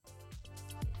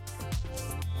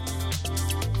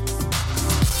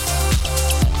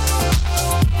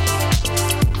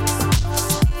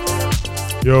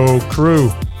Yo,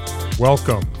 crew,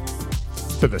 welcome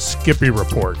to the Skippy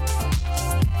Report.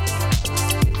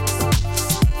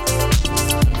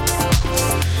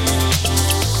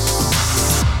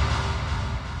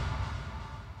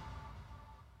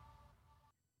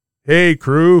 Hey,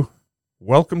 crew,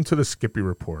 welcome to the Skippy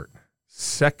Report.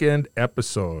 Second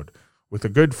episode with a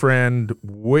good friend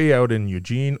way out in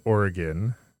Eugene,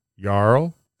 Oregon,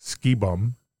 Jarl Ski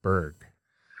Bum Berg.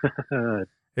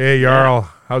 Hey,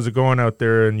 Jarl, how's it going out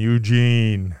there in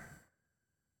Eugene?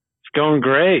 It's going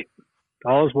great.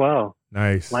 All is well.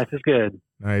 Nice. Life is good.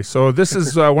 Nice. So this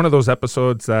is one of those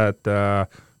episodes that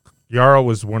Jarl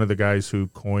was one of the guys who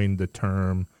coined the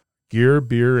term gear,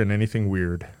 beer, and anything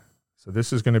weird. So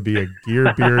this is going to be a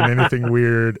gear, beer, and anything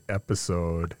weird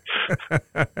episode.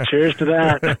 Cheers to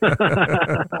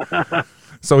that.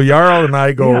 So Jarl and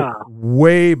I go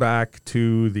way back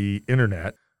to the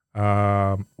internet.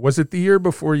 Was it the year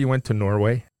before you went to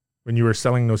Norway when you were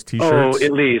selling those T-shirts? Oh,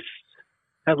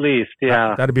 at least,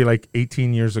 yeah. That'd be like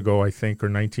 18 years ago, I think, or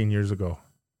 19 years ago.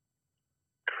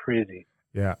 Crazy.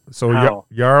 Yeah. So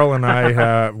Jarl and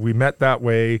I, we met that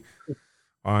way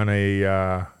on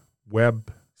a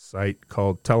website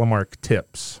called Telemark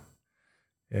Tips,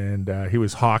 and he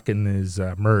was hawking his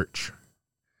merch,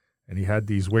 and he had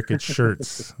these wicked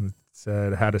shirts.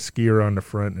 Said had a skier on the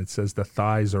front, and it says the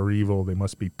thighs are evil, they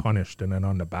must be punished, and then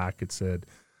on the back it said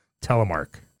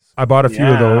Telemark. I bought a few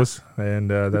of those,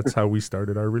 and that's how we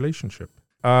started our relationship.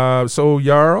 So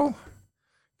Jarl,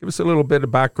 give us a little bit of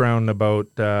background about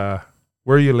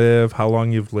where you live, how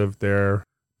long you've lived there.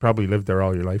 Probably lived there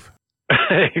all your life.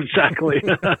 Exactly.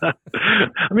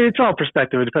 I mean, it's all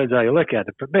perspective. It depends how you look at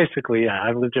it. But basically,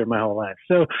 I've lived here my whole life.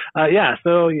 So I'm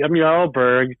Jarl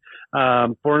Berg,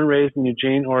 born and raised in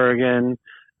Eugene, Oregon.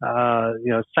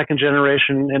 Second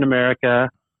generation in America.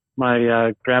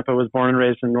 My grandpa was born and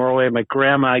raised in Norway. My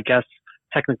grandma, I guess,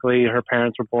 technically her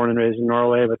parents were born and raised in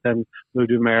Norway, but then moved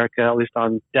to America, at least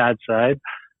on dad's side.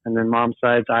 And then mom's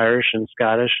side's Irish and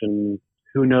Scottish and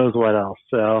who knows what else.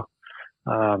 So,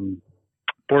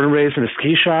 born and raised in a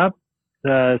ski shop.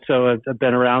 So I've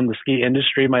been around the ski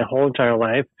industry my whole entire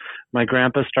life. My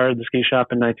grandpa started the ski shop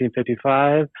in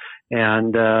 1955,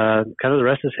 and kind of the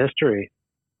rest is history.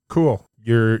 Cool.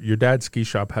 Your dad's ski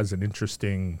shop has an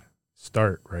interesting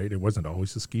start, right? It wasn't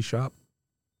always a ski shop.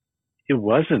 It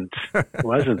wasn't.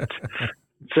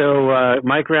 So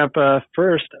my grandpa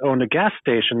first owned a gas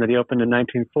station that he opened in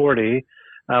 1940,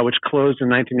 which closed in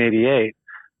 1988.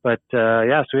 But, so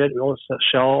we had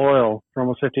Shell Oil for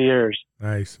almost 50 years.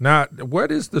 Nice. Now,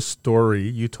 what is the story?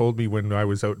 You told me when I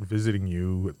was out visiting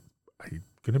you,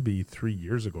 going to be 3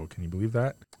 years ago. Can you believe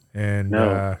that? And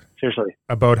no, seriously.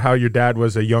 About how your dad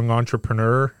was a young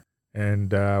entrepreneur.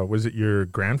 And was it your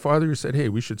grandfather who said, hey,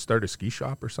 we should start a ski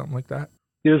shop or something like that?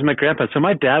 It was my grandpa. So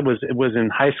my dad was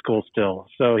in high school still.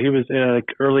 So he was in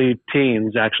early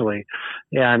teens, actually.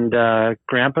 And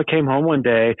grandpa came home one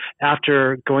day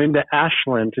after going to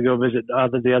Ashland to go visit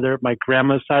my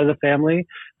grandma's side of the family.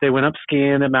 They went up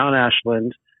skiing at Mount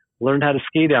Ashland, learned how to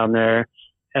ski down there,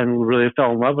 and really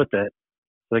fell in love with it.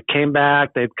 So they came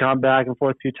back. They'd gone back and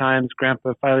forth a few times.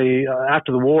 Grandpa finally,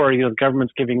 after the war, the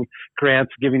government's giving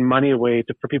grants, giving money away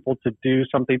for people to do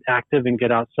something active and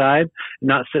get outside,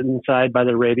 not sit inside by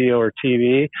the radio or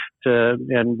TV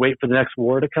and wait for the next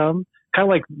war to come. Kind of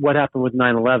like what happened with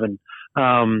 9/11.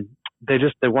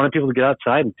 They wanted people to get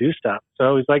outside and do stuff.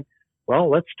 So he's like, well,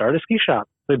 let's start a ski shop.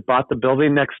 They bought the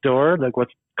building next door, like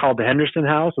what's called the Henderson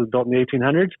House. It was built in the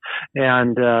 1800s,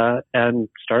 and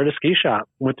started a ski shop.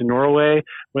 Went to Norway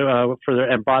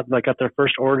and got their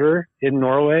first order in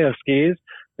Norway of skis.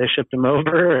 They shipped them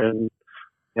over, and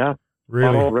bought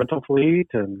a whole rental fleet,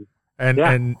 and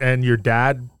your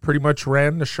dad pretty much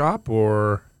ran the shop,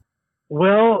 or?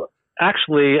 Well,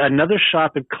 actually, another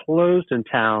shop had closed in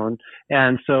town,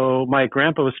 and so my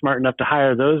grandpa was smart enough to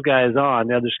hire those guys on.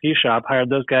 The other ski shop hired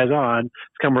those guys on to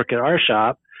come work at our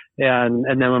shop, and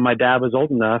then when my dad was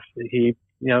old enough, he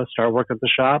started working at the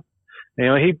shop.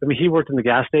 He worked in the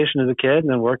gas station as a kid, and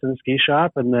then worked in the ski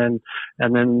shop, and then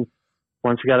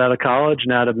once he got out of college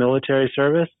and out of military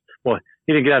service, well,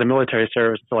 he didn't get out of military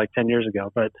service until like 10 years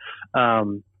ago, but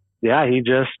he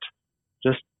just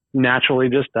naturally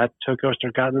that took us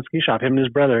to got in the ski shop, him and his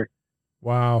brother.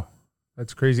 Wow,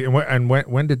 that's crazy. And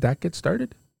when did that get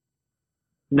started?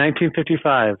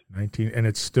 1955. And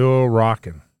it's still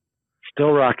rocking.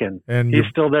 Still rocking. And he's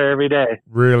still there every day.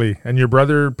 Really? And your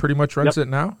brother pretty much runs it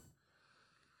now?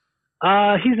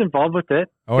 He's involved with it.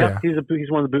 Oh, yeah. He's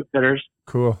one of the boot fitters.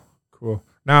 Cool.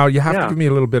 Now, you have to give me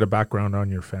a little bit of background on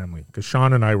your family, because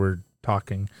Sean and I were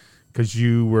talking, because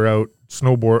you were out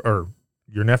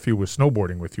your nephew was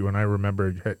snowboarding with you, and I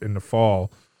remember in the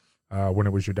fall when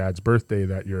it was your dad's birthday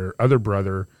that your other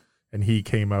brother and he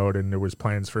came out, and there was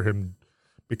plans for him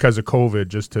because of COVID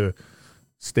just to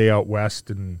stay out west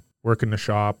and work in the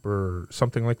shop or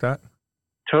something like that.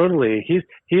 Totally.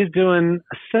 He's doing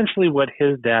essentially what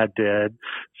his dad did,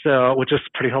 so which is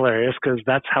pretty hilarious because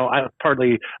that's how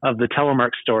partly of the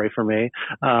Telemark story for me.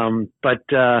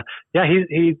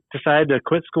 He decided to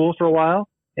quit school for a while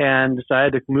and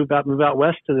decided to move out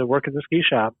west to work at the ski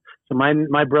shop. So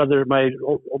my brother, my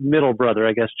middle brother,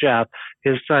 I guess, Jeff,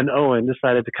 his son Owen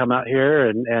decided to come out here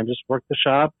and just work the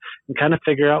shop and kind of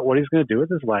figure out what he's going to do with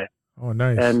his life. Oh,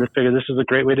 nice. And figure this is a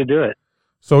great way to do it.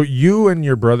 So you and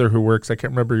your brother who works, I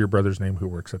can't remember your brother's name, who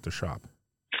works at the shop.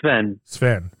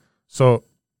 Sven. So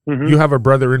you have a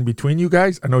brother in between you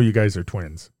guys? I know you guys are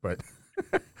twins, but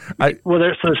there's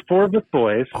 4 of us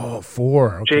boys. Oh,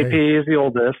 4. Okay. JP is the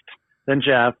oldest, then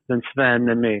Jeff, then Sven,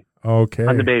 then me. Okay.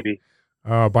 I'm the baby.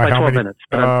 By how 12 many minutes,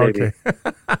 but I'm the baby.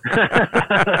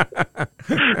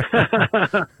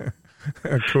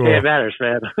 Cool. Hey, it matters,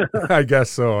 man. I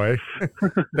guess so, eh?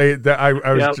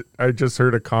 I just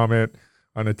heard a comment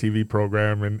on a TV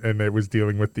program, and it was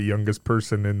dealing with the youngest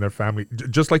person in their family,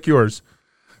 just like yours.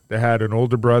 They had an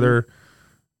older brother,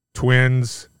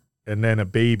 twins, and then a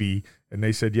baby, and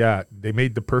they said, yeah, they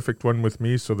made the perfect one with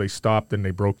me, so they stopped and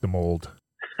they broke the mold.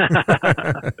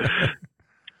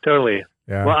 Totally.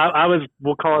 Yeah. Well,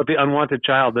 we'll call it the unwanted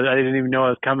child, but I didn't even know I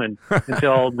was coming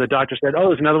until the doctor said, oh,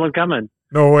 there's another one coming.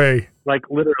 No way. Like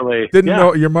literally. Didn't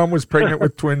know your mom was pregnant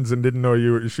with twins and didn't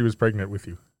know she was pregnant with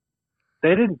you. They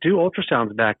didn't do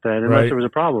ultrasounds back then unless there was a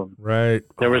problem. Right.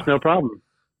 There was no problem.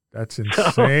 That's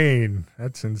insane.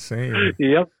 That's insane.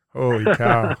 Yep. Holy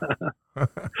cow.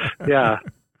 Yeah.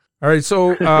 All right.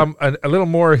 So a little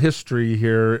more history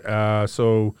here.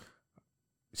 So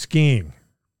skiing.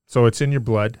 So it's in your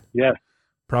blood. Yes.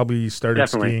 Probably started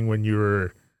skiing when you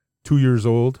were 2 years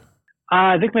old.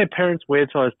 I think my parents waited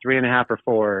till I was 3.5 or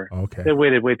 4. Okay. They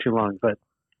waited way too long, but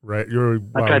right.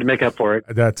 I tried to make up for it.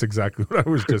 That's exactly what I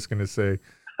was just going to say.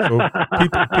 So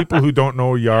people who don't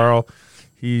know Jarl,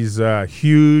 he's a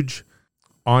huge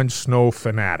on snow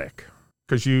fanatic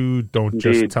because you don't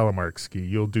just telemark ski.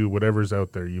 You'll do whatever's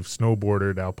out there. You've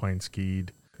snowboarded, alpine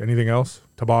skied. Anything else?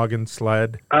 Toboggan,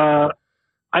 sled?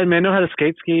 I know how to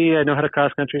skate ski. I know how to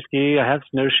cross country ski. I have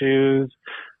snowshoes.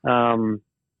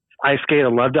 Ice skate. I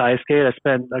love to ice skate. I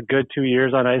spent a good 2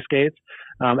 years on ice skates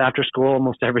after school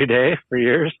almost every day for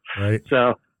years. Right.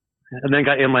 So, and then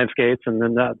got inline skates, and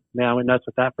then I went nuts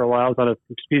with that for a while. I was on a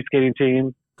speed skating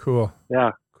team. Cool.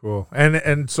 Yeah. Cool.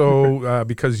 And so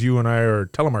because you and I are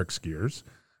telemark skiers,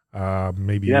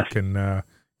 maybe you can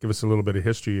give us a little bit of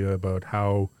history about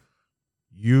how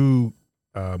you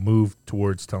moved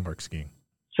towards telemark skiing.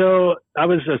 So I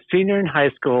was a senior in high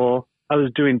school. I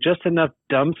was doing just enough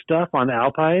dumb stuff on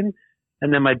Alpine.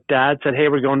 And then my dad said, hey,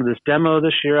 we're going to this demo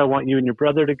this year. I want you and your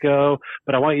brother to go,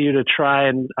 but I want you to try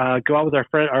and go out with our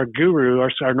friend, our guru,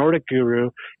 our Nordic guru,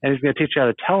 and he's going to teach you how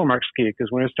to telemark ski because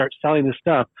we're going to start selling this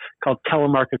stuff called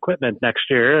telemark equipment next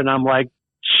year. And I'm like,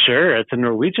 sure, it's a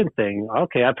Norwegian thing.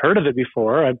 Okay, I've heard of it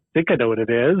before. I think I know what it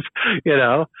is, you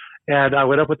know. And I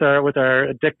went up with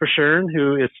our Dick Bershern,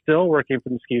 who is still working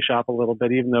from the ski shop a little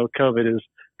bit, even though COVID has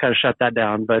kind of shut that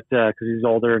down, but because he's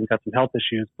older and got some health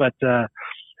issues. But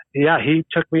he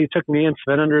took me and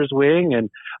Sven under his wing, and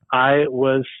I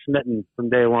was smitten from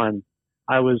day one.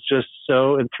 I was just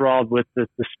so enthralled with the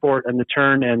sport and the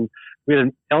turn. And we had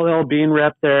an LL Bean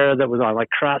rep there that was on like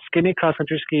skinny cross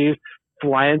country skis,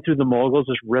 flying through the moguls,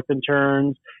 just ripping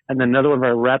turns. And then another one of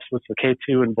our reps was the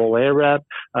K2 and Bolea rep,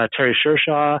 Terry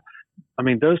Shershaw. I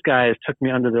mean, those guys took me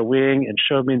under their wing and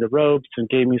showed me the ropes and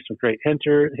gave me some great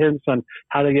hints on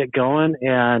how to get going.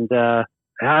 And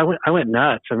I went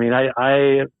nuts. I mean,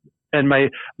 and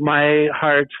my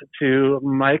heart to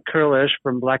Mike Kurlish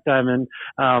from Black Diamond,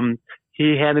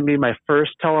 he handed me my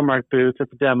first telemark boots at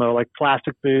the demo, like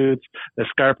plastic boots, the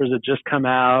Scarpers had just come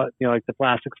out, you know, like the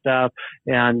plastic stuff.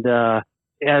 And I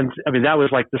mean, that was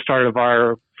like the start of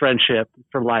our friendship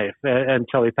for life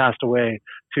until he passed away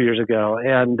 2 years ago.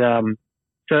 And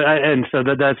so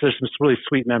there's some really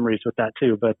sweet memories with that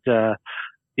too. But so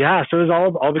it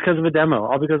was all because of a demo,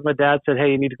 all because my dad said,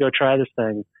 hey, you need to go try this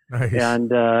thing. Nice. And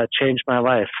changed my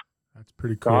life. That's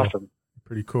pretty cool. Awesome.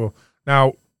 Pretty cool.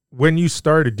 Now, when you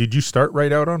started, did you start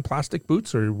right out on plastic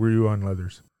boots or were you on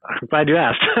leathers? I'm glad you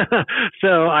asked.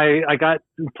 So I got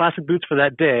plastic boots for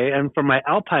that day. And from my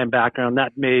Alpine background,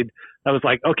 I was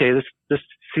like, okay, this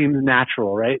seems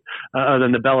natural, right? Other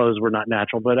than the bellows were not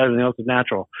natural, but everything else was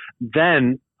natural.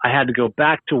 Then I had to go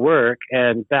back to work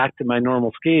and back to my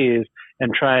normal skis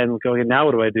and try and go, okay, now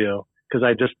what do I do? Because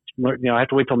I just I have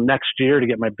to wait till next year to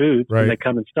get my boots when they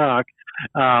come in stock.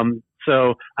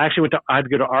 So I actually I had to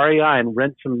go to REI and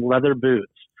rent some leather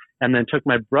boots, and then took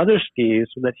my brother's skis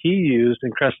that he used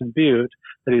in Crescent Butte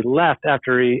that he left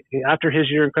after his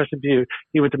year in Crescent Butte.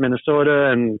 He went to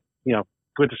Minnesota and,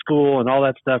 went to school and all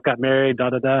that stuff, got married,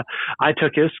 I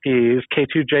took his skis,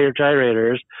 K2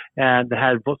 gyrators, and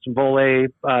had some Volet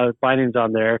bindings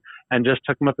on there, and just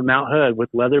took them up the Mount Hood with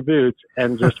leather boots,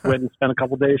 and just went and spent a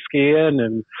couple days skiing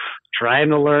and trying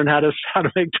to learn how to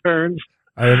make turns.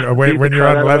 When you're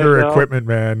on leather equipment,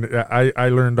 man, I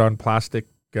learned on plastic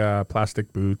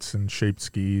boots and shaped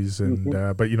skis,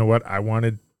 and but you know what? I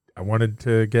wanted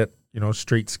to get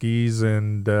straight skis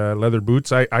and leather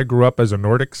boots. I grew up as a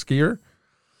Nordic skier.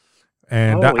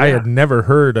 And I had never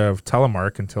heard of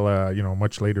Telemark until,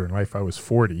 much later in life. I was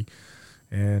 40.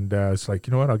 And it's like,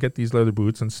 you know what, I'll get these leather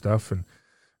boots and stuff. And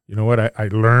you know what, I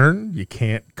learned you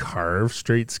can't carve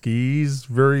straight skis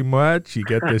very much. You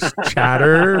get this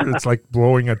chatter. It's like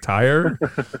blowing a tire,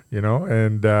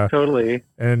 and totally.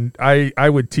 And I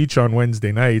would teach on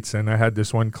Wednesday nights, and I had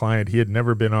this one client. He had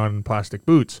never been on plastic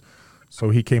boots. So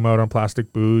he came out on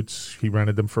plastic boots. He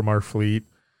rented them from our fleet.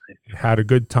 Had a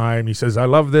good time. He says, I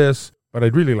love this, but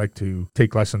I'd really like to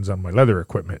take lessons on my leather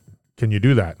equipment. Can you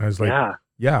do that? And I was like,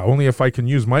 yeah, only if I can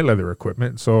use my leather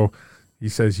equipment. So he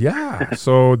says, yeah.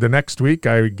 So the next week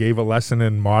I gave a lesson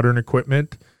in modern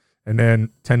equipment. And then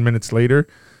 10 minutes later,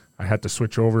 I had to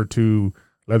switch over to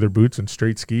leather boots and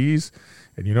straight skis.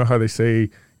 And you know how they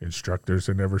say instructors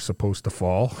are never supposed to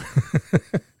fall?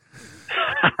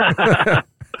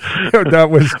 That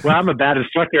was well, I'm a bad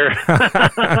instructor.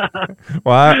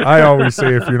 Well, I always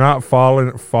say if you're not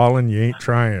falling, you ain't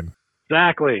trying.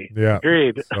 Exactly. Yeah.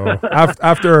 Agreed. So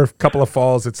after a couple of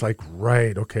falls, it's like,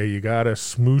 right, okay, you gotta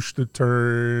smoosh the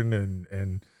turn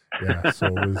and yeah. So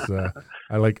it was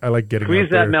I like getting squeeze out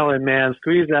there. that melon, man.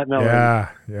 Squeeze that melon.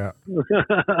 Yeah.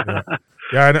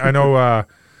 I know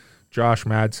Josh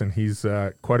Madsen. He's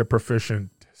quite a proficient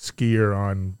skier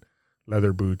on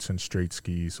leather boots and straight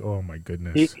skis. Oh my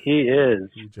goodness. He is.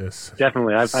 He just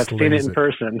definitely. I've seen it in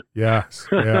person. Yeah,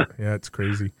 it's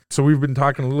crazy. So we've been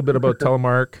talking a little bit about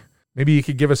Telemark. Maybe you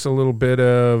could give us a little bit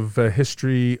of a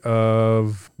history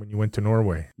of when you went to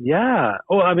Norway. Yeah.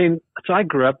 Oh, I mean, so I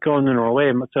grew up going to Norway.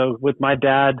 So with my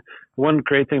dad, one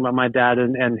great thing about my dad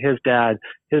and his dad,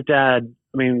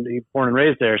 I mean, he was born and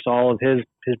raised there. So all of his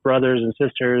brothers and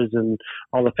sisters and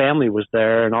all the family was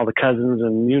there, and all the cousins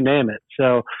and you name it.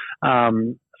 So,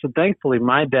 so thankfully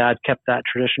my dad kept that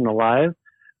tradition alive.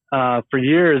 For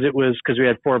years it was, because we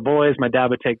had 4 boys, my dad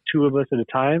would take 2 of us at a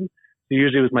time. So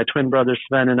usually it was my twin brother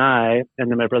Sven and I, and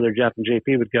then my brother Jeff and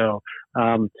JP would go.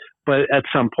 But at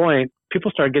some point,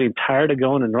 people started getting tired of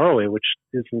going to Norway, which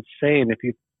is insane if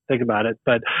you think about it.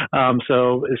 But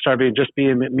so it started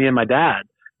being me and my dad.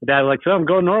 My dad was like, so I'm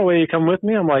going to Norway. You come with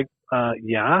me? I'm like,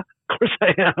 yeah, of course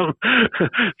I am.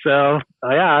 So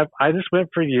yeah, I just went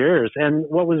for years. And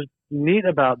what was neat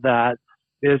about that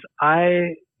is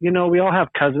we all have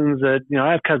cousins that,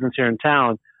 I have cousins here in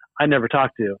town I never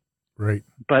talk to. Right.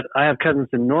 But I have cousins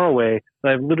in Norway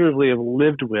that I've literally have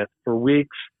lived with for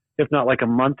weeks, if not like a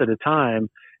month at a time.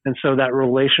 And so that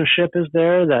relationship is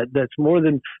there. That's more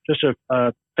than just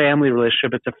a family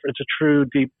relationship. It's a true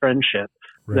deep friendship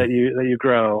that you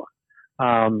grow.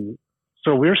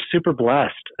 So we're super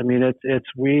blessed. I mean,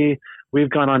 we've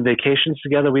gone on vacations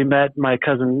together. We met my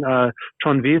cousin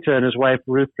Trond Vita and his wife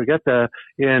Ruth Brigitte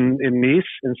in Nice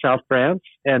in South France,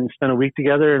 and spent a week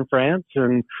together in France.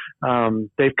 And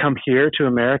they've come here to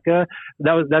America.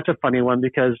 That's a funny one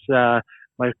because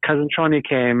my cousin Tronny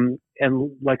came,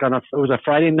 and it was a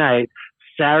Friday night.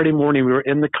 Saturday morning, we were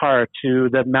in the car to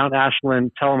the Mount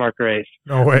Ashland telemark race.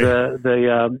 No way.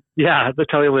 The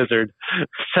Tele Lizard.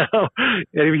 So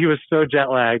he was so jet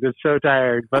lagged and so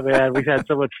tired, but man, we had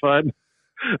so much fun.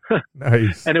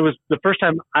 Nice. And it was the first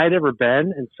time I'd ever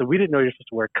been, and so we didn't know you're supposed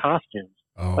to wear costumes.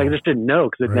 Oh. I just didn't know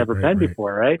because I'd never been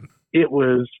before, right? It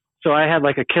was. So I had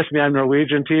like a Kiss Me I'm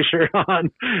Norwegian t-shirt on,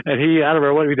 and I don't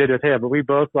know what we did with him, but we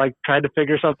both tried to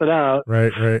figure something out.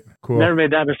 Right. Cool. Never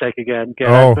made that mistake again.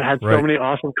 I had so many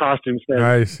awesome costumes there.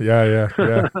 Nice. Yeah.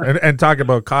 and talk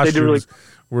about costumes.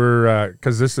 We're,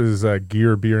 cause this is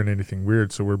gear, beer, and anything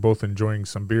weird. So we're both enjoying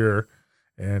some beer,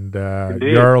 and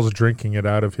Jarl's drinking it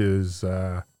out of his,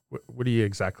 what do you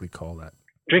exactly call that?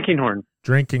 Drinking horn.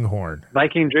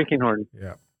 Viking drinking horn.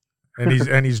 Yeah.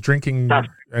 And he's drinking.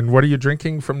 And what are you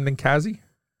drinking from Ninkasi?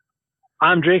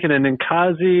 I'm drinking a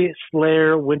Ninkasi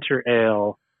Slayer Winter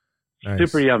Ale. Nice.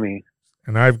 Super yummy.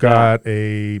 And I've got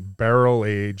a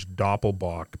barrel-aged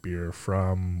Doppelbock beer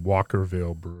from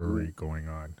Walkerville Brewery going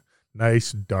on.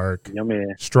 Nice, dark, yummy,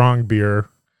 strong beer.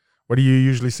 What do you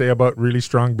usually say about really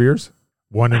strong beers?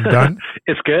 One and done?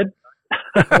 It's good.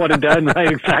 One and done, right?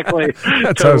 Exactly.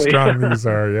 That's how strong these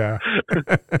are, yeah.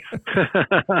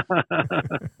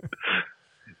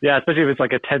 Yeah, especially if it's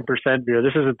like a 10% beer.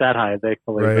 This isn't that high,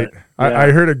 thankfully. Right. But, yeah.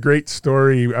 I heard a great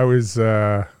story. I was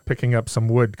picking up some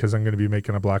wood because I'm going to be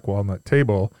making a black walnut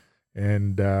table.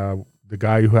 And the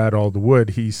guy who had all the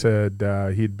wood, he said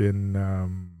he'd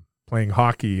been playing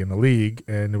hockey in the league,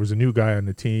 and there was a new guy on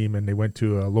the team, and they went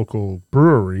to a local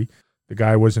brewery. The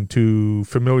guy wasn't too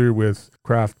familiar with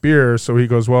craft beer, so he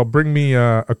goes, well, bring me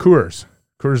a Coors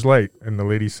Light. And the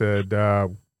lady said,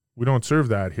 we don't serve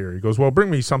that here. He goes, well, bring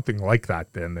me something like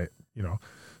that then,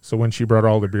 So when she brought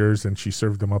all the beers, then she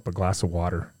served them up a glass of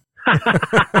water.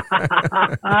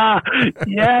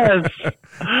 Yes.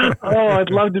 Oh, I'd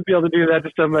love to be able to do that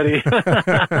to somebody.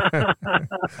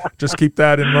 Just keep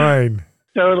that in mind.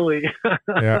 Totally.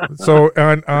 Yeah. So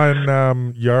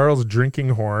on Jarl's drinking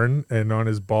horn and on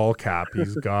his ball cap,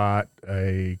 he's got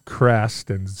a crest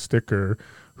and sticker,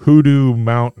 Hoodoo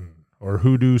Mountain or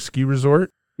Hoodoo Ski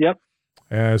Resort. Yep.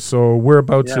 So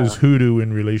whereabouts is Hoodoo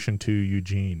in relation to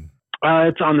Eugene?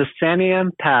 It's on the Santiam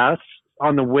Pass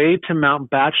on the way to Mount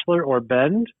Bachelor or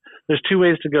Bend. There's two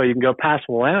ways to go. You can go past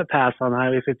Willamette Pass on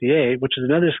Highway 58, which is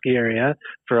another ski area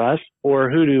for us, or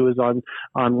Hoodoo is on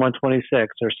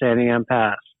 126 or Santiam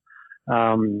Pass.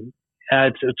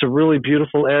 It's a really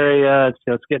beautiful area.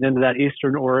 It's getting into that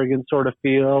Eastern Oregon sort of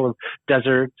feel of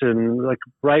deserts, and we're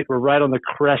right on the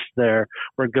crest there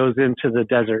where it goes into the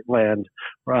desert land.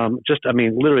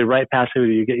 Literally right past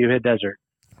Hoodoo, you hit desert.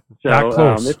 So that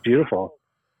close. It's beautiful.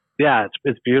 Yeah,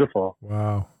 it's beautiful.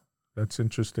 Wow, that's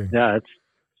interesting. Yeah, it's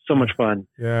so much fun.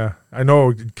 Yeah, I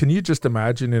know. Can you just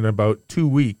imagine in about 2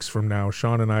 weeks from now,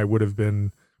 Sean and I would have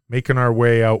been making our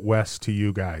way out west to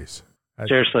you guys.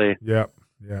 Seriously. Yeah.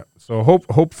 So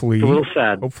hopefully, it's a little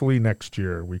sad. Hopefully next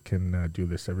year we can do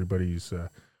this. Everybody's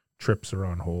trips are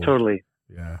on hold. Totally.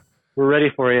 Yeah. We're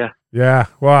ready for you. Yeah.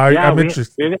 Well, I'm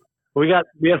interested. We have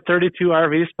 32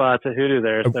 RV spots at Hoodoo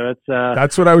there, so it's.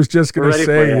 That's what I was just going to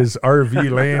say is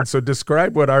RV Lane. So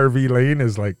describe what RV Lane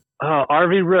is like. Oh,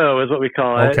 RV Row is what we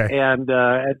call it, okay. And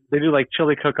they do like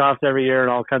chili cook-offs every year and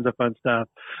all kinds of fun stuff.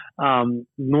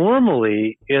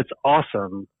 Normally, it's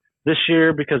awesome. This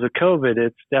year, because of COVID,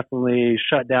 it's definitely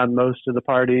shut down most of the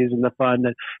parties and the fun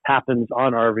that happens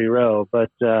on RV Row.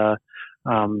 But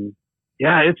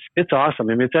yeah, it's awesome.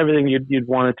 I mean, it's everything you'd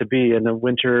want it to be in a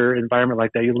winter environment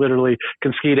like that. You literally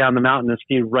can ski down the mountain and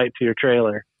ski right to your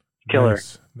trailer. Killer.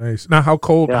 Nice. Now, how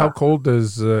cold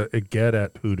does it get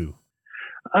at Hoodoo?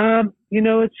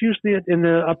 It's usually in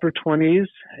the upper 20s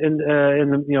in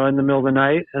the middle of the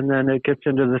night, and then it gets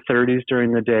into the 30s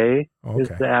during the day. Okay. Is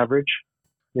the average.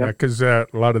 Yep. Yeah, because a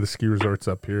lot of the ski resorts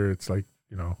up here, it's like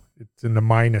it's in the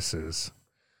minuses.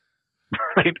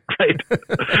 Right.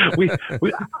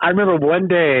 I remember one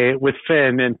day with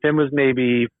Finn, and Finn was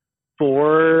maybe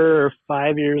 4 or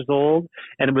 5 years old,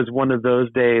 and it was one of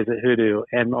those days at Hoodoo,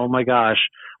 and oh my gosh,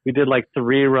 we did like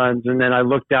 3 runs, and then I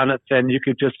looked down at Finn, you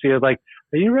could just see it like,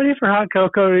 are you ready for hot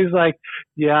cocoa? And he's like,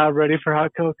 yeah, I'm ready for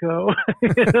hot cocoa.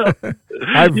 You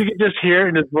could just hear it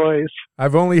in his voice.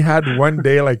 I've only had one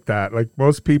day like that. Like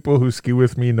most people who ski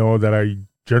with me know that I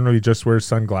generally just wear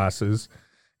sunglasses.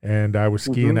 And I was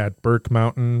skiing at Berg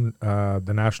Mountain,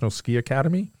 the National Ski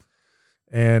Academy.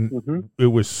 And it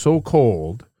was so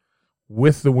cold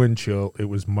with the wind chill, it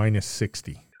was minus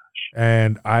 60.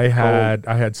 And I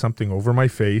had something over my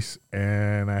face,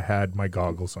 and I had my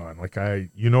goggles on. Like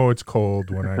it's cold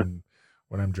when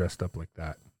I'm dressed up like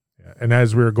that. Yeah. And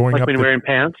as we were going like up, when you're wearing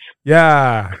pants.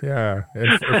 Yeah.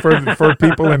 And for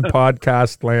people in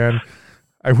podcast land,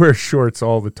 I wear shorts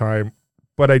all the time,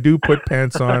 but I do put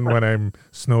pants on when I'm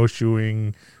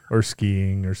snowshoeing or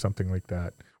skiing or something like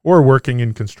that, or working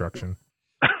in construction.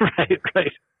 Right.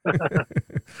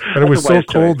 But it was so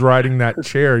cold riding that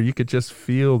chair. You could just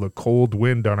feel the cold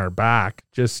wind on our back,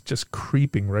 just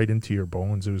creeping right into your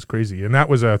bones. It was crazy. And that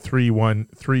was a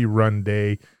 3-run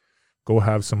day. Go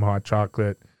have some hot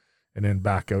chocolate and then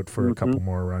back out for a couple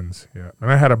more runs. Yeah.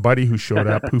 And I had a buddy who showed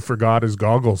up who forgot his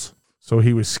goggles. So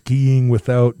he was skiing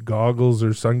without goggles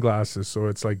or sunglasses. So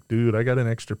it's like, dude, I got an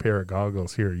extra pair of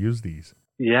goggles here. Use these.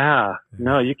 Yeah.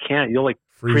 No, you can't. You'll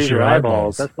freeze your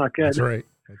eyeballs. That's not good. That's right.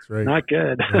 Not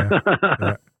good.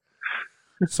 Yeah.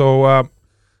 So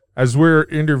as we're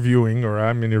interviewing, or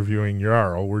I'm interviewing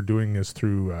Jarl, we're doing this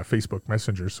through Facebook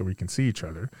Messenger so we can see each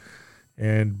other.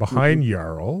 And behind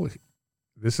Jarl,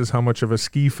 this is how much of a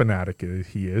ski fanatic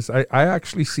he is. I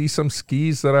actually see some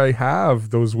skis that I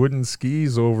have, those wooden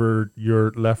skis over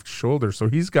your left shoulder. So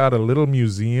he's got a little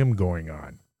museum going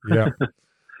on. Yeah.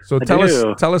 So tell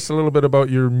us a little bit about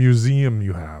your museum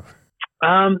you have.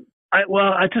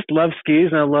 I just love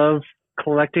skis, and I love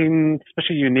collecting,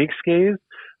 especially unique skis.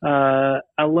 I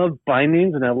love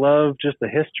bindings, and I love just the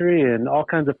history and all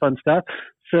kinds of fun stuff.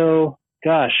 So,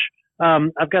 gosh,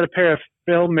 I've got a pair of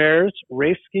Phil Mayer's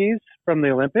race skis from the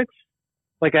Olympics.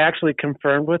 Like, I actually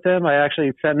confirmed with him. I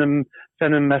actually sent him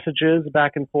messages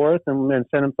back and forth and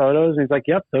sent him photos. And he's like,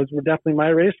 "Yep, those were definitely my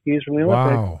race skis from the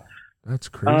Olympics." Wow, that's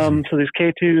crazy. So these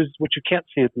K2s, which you can't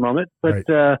see at the moment, but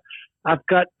I've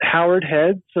got Howard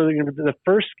heads. So the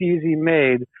first skis he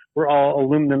made were all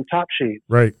aluminum top sheets,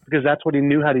 right? Because that's what he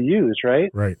knew how to use,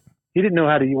 right? Right. He didn't know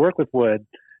how to work with wood,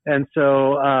 and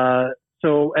so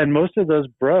and most of those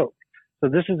broke. So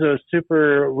this is a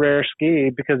super rare ski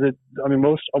because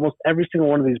almost every single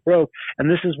one of these broke, and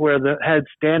this is where the head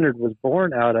standard was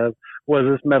born out of, was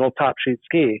this metal top sheet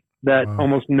ski that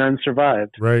almost none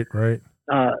survived. Right.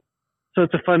 So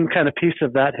it's a fun kind of piece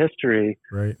of that history.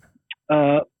 Right.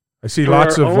 I see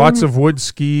lots of wood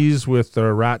skis with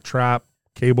the rat trap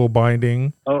cable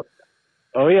binding.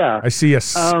 Oh yeah. I see a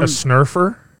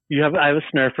snurfer. I have a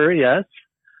snurfer, yes.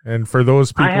 And for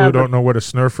those people who don't know what a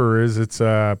snurfer is, it's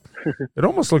it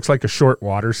almost looks like a short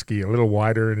water ski, a little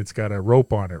wider, and it's got a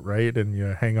rope on it, right? And you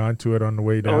hang on to it on the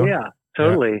way down. Oh yeah,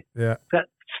 totally. Yeah. It's got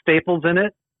staples in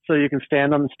it, so you can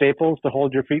stand on the staples to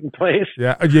hold your feet in place.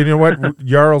 Yeah, you know what?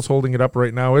 Jarl's holding it up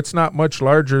right now. It's not much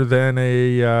larger than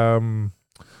a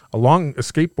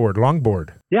skateboard,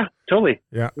 longboard. Yeah, totally.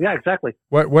 Yeah, exactly.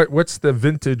 What's the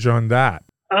vintage on that?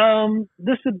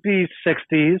 This would be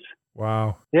 60s.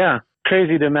 Wow. Yeah.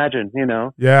 Crazy to imagine,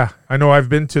 Yeah, I know. I've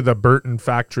been to the Burton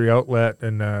factory outlet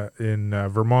in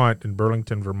Vermont, in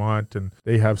Burlington, Vermont, and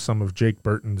they have some of Jake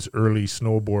Burton's early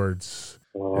snowboards.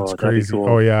 Oh, it's crazy. Cool.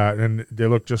 Oh yeah, and they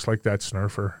look just like that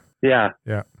snurfer. Yeah.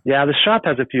 The shop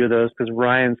has a few of those because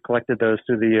Ryan's collected those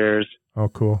through the years. Oh,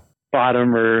 cool. Bought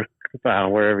them or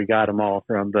wherever he got them all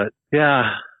from, but yeah.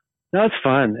 No, it's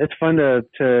fun. It's fun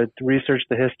to research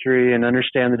the history and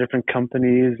understand the different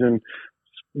companies and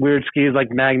weird skis like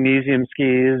magnesium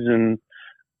skis and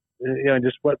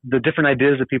just what the different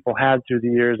ideas that people had through the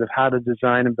years of how to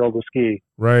design and build a ski.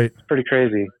 Right. It's pretty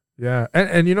crazy. Yeah.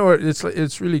 And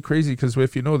it's really crazy because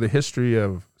if you know the history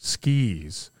of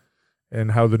skis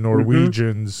and how the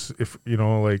Norwegians, if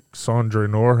like Sondre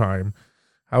Norheim,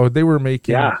 how they were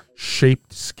making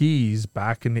shaped skis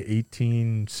back in the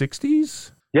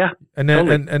 1860s. Yeah. And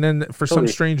then for some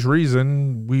strange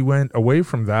reason we went away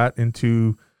from that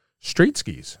into straight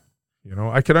skis.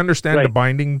 I could understand the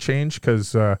binding change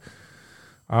because I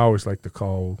always like to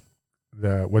call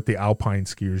what the alpine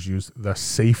skiers use the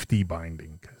safety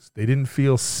binding because they didn't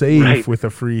feel safe with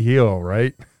a free heel,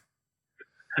 right?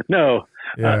 No.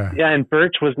 Yeah. And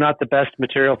birch was not the best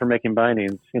material for making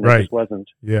bindings. It just wasn't.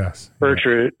 Yes. Birch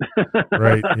root.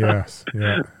 Right. Yes.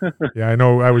 Yeah. Yeah. I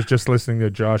know. I was just listening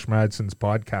to Josh Madsen's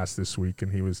podcast this week,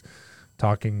 and he was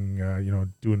talking,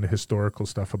 doing the historical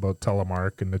stuff about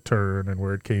Telemark and the turn and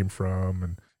where it came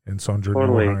from and Sondre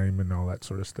Norheim and all that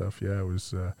sort of stuff. Yeah, it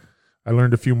was. I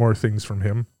learned a few more things from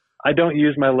him. I don't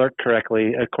use my lurk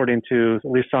correctly, according to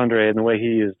at least Sondre and the way he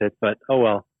used it, but oh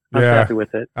well. I'm happy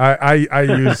with it. I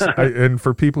use, and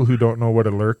for people who don't know what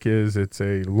a lurk is, it's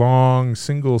a long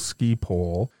single ski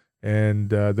pole. And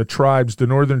the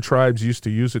northern tribes used to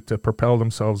use it to propel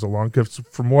themselves along. Because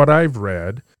from what I've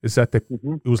read, is that it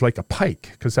was like a pike,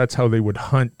 because that's how they would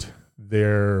hunt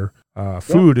their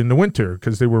food in the winter,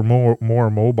 because they were more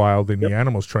mobile than the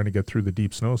animals trying to get through the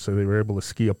deep snow. So they were able to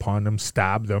ski upon them,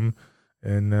 stab them,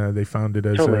 and they found it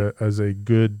as a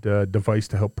good device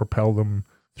to help propel them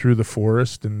through the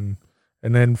forest. And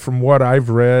then from what I've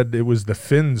read, it was the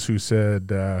Finns who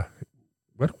said,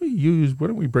 why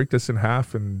don't we break this in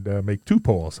half and make two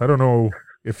poles? I don't know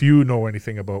if you know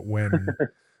anything about when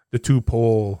the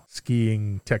two-pole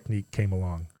skiing technique came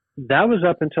along. That was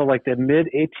up until like the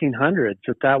mid-1800s.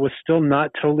 That was still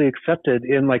not totally accepted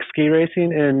in like ski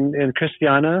racing in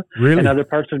Christiania and other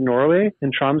parts of Norway,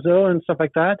 in Tromsø and stuff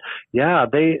like that. Yeah,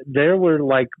 there were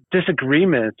like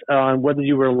disagreements on whether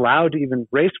you were allowed to even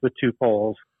race with two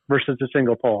poles versus a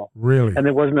single pole. Really? And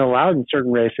it wasn't allowed in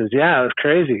certain races. Yeah, it was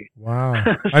crazy. Wow.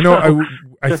 I know.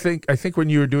 I think when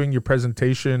you were doing your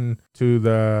presentation to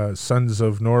the Sons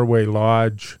of Norway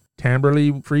Lodge,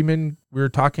 Tamberley Freeman, we were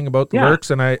talking about the lurks,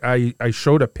 and I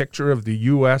showed a picture of the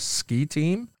U.S. ski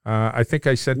team. I think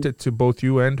I sent it to both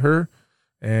you and her.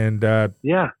 And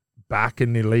back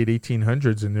in the late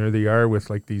 1800s, and there they are with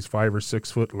like these 5 or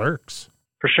 6 foot lurks.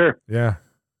 For sure. Yeah.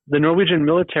 The Norwegian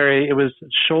military, it was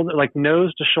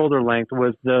nose to shoulder length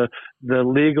was the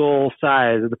legal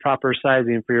size, the proper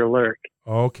sizing for your lurk.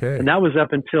 Okay. And that was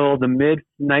up until the mid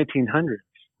 1900s.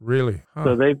 Really? Huh.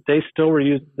 So they still were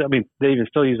used. I mean, they even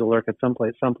still use a lurk at some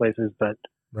places, but.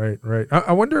 Right.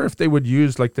 I wonder if they would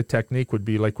use, like, the technique would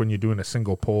be like when you're doing a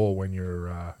single pole when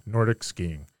you're Nordic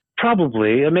skiing.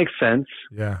 Probably. It makes sense.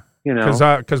 Yeah. You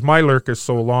know, because my lurk is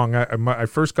so long. I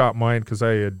first got mine because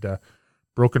I had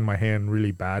broken my hand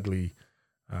really badly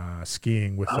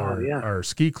skiing with our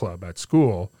ski club at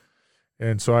school.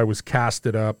 And so I was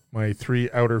casted up. My 3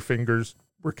 outer fingers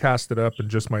were casted up, and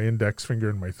just my index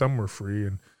finger and my thumb were free.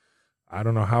 And I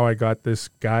don't know how I got this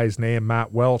guy's name,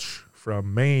 Matt Welsh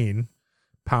from Maine,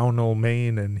 Pownell,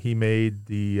 Maine, and he made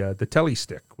the telly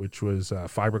stick, which was a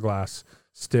fiberglass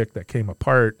stick that came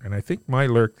apart. And I think my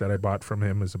lurk that I bought from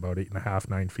him is about 8.5,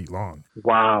 9 feet long.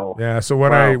 Wow. Yeah. So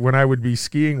when I would be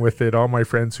skiing with it, all my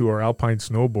friends who are alpine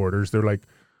snowboarders, they're like,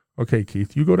 "Okay,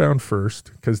 Keith, you go down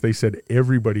first," because they said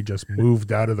everybody just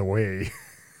moved out of the way.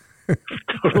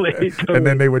 Totally. And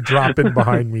then they would drop in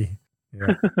behind me.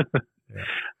 Yeah.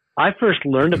 I first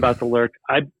learned about the lurk.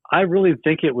 I really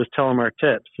think it was Telemark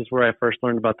Tips is where I first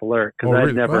learned about the lurk, because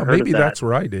I'd never heard of that. Maybe that's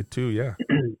where I did too. Yeah.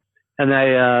 And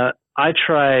I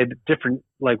tried different,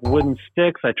 like, wooden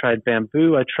sticks. I tried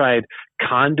bamboo. I tried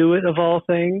conduit, of all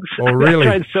things. Oh, really?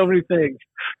 I tried so many things.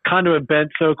 Conduit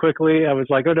bent so quickly. I was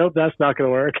like, oh, nope, that's not going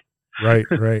to work.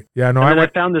 Right. Yeah, no, I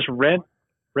found this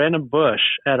random bush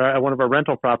at one of our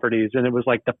rental properties, and it was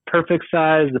like the perfect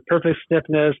size, the perfect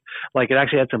stiffness. Like, it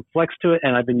actually had some flex to it,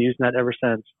 and I've been using that ever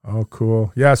since. Oh,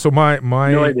 cool. Yeah, so my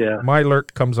no idea. My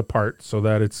lurk comes apart so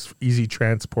that it's easy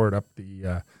transport up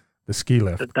the ski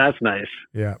lift. That's nice.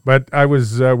 Yeah, but I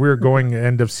was we were going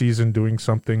end of season doing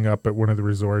something up at one of the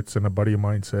resorts, and a buddy of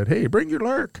mine said, "Hey, bring your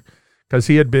lurk," because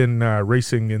he had been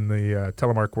racing in the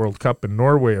Telemark World Cup in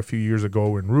Norway a few years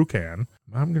ago in Rjukan.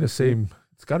 I'm going to say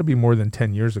it's got to be more than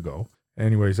 10 years ago.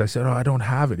 Anyways, I said, "Oh, I don't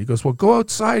have it." He goes, "Well, go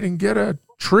outside and get a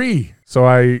tree." So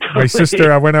I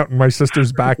went out in my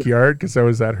sister's backyard because I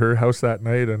was at her house that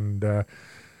night, and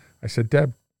I said,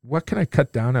 "Deb, what can I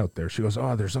cut down out there?" She goes,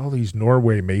 "Oh, there's all these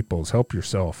Norway maples. Help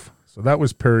yourself." So that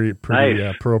was pretty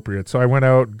nice. Appropriate. So I went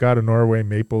out, got a Norway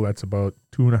maple that's about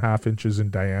 2.5 inches in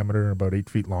diameter and about 8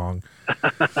 feet long.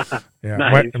 Yeah.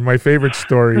 Nice. My favorite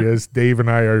story is Dave and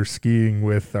I are skiing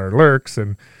with our lurks,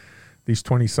 and these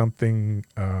 20-something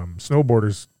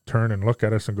snowboarders turn and look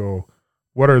at us and go,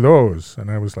 "What are those?"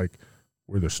 And I was like,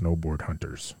 "We're the snowboard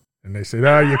hunters." And they said,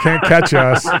 "Oh, you can't catch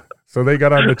us." So they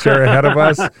got on the chair ahead of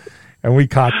us, and we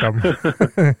caught them.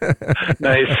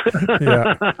 Nice.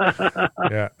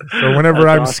 Yeah. So whenever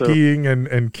I'm awesome. Skiing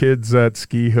and kids at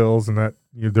ski hills and that,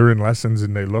 they're in lessons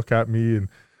and they look at me, and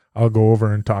I'll go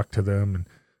over and talk to them, and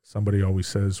somebody always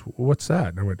says, "What's that?"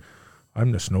 And I went,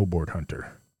 "I'm the snowboard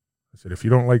hunter." I said, "If you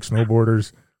don't like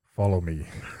snowboarders, follow me.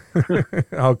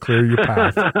 I'll clear your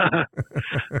path."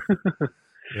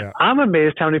 Yeah. I'm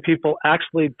amazed how many people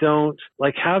actually don't,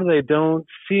 like, how do they don't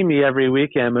see me every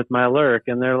weekend with my lurk,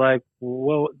 and they're like,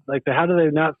 well, like, how do they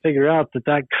not figure out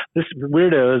that this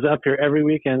weirdo is up here every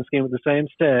weekend skiing with the same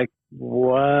stick?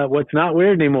 What's not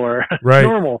weird anymore? Right. It's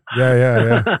normal.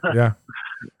 Yeah.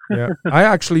 I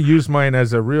actually use mine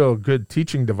as a real good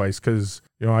teaching device because,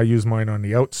 I use mine on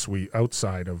the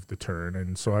outside of the turn.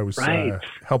 And so I was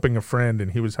helping a friend,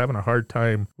 and he was having a hard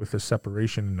time with the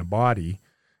separation in the body.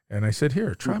 And I said,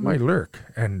 "Here, try my lurk."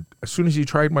 And as soon as he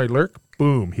tried my lurk,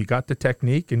 boom, he got the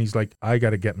technique, and he's like, "I got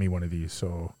to get me one of these."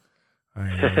 So I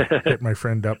hit my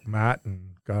friend up, Matt,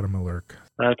 and got him a lurk.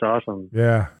 That's awesome.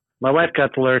 Yeah. My wife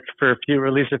got the lurk for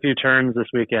at least a few turns this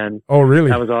weekend. Oh,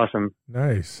 really? That was awesome.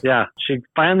 Nice. Yeah. She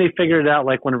finally figured it out,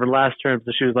 like, one of her last turns,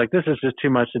 she was like, "This is just too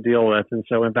much to deal with." And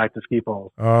so went back to ski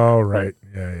poles. Oh, right.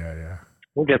 But yeah.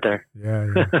 We'll get there.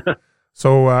 Yeah.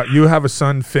 So you have a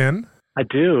son, Finn? I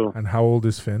do. And how old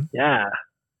is Finn? Yeah.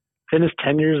 Finn is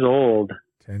 10 years old.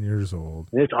 10 years old.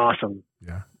 It's awesome.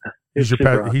 Yeah. He's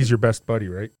your best buddy,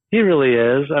 right? He really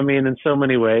is. I mean, in so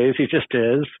many ways, he just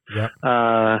is. Yeah.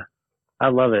 I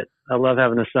love it. I love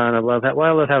having a son. I love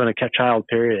having a child,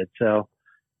 period. So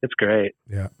it's great.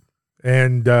 Yeah.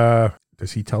 And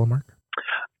does he telemark?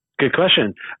 Good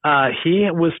question. He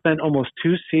was spent almost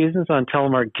 2 seasons on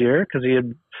Telemark gear because he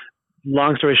had,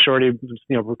 long story short, he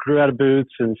grew out of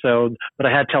boots, and so, but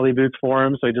I had tele boots for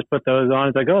him, so he just put those on.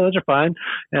 He's like, "Oh, those are fine,"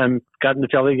 and got into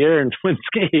tele gear and went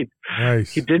skate.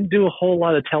 Nice. He didn't do a whole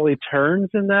lot of tele turns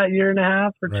in that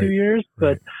 1.5 or 2 years,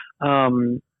 but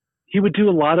he would do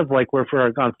a lot of, like, where if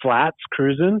we're on flats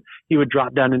cruising, he would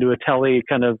drop down into a tele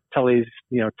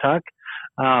tuck.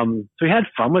 So he had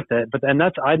fun with it,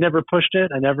 I never pushed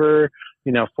it. I never,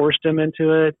 forced him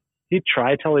into it. He'd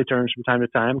try tele turns from time to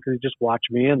time because he'd just watch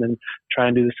me and then try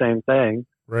and do the same thing.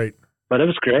 Right. But it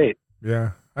was great.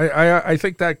 Yeah. I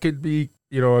think that could be,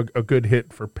 a good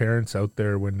hit for parents out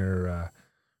there when they're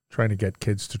trying to get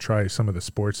kids to try some of the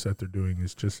sports that they're doing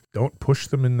is just don't push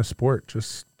them in the sport.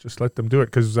 Just let them do it.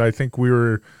 Because I think we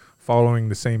were following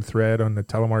the same thread on the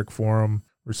Telemark forum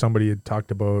where somebody had talked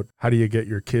about how do you get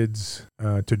your kids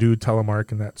to do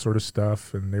telemark and that sort of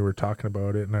stuff. And they were talking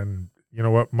about it. And then, you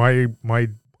know what,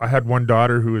 I had one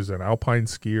daughter who is an alpine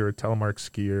skier, a telemark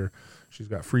skier. She's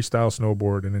got freestyle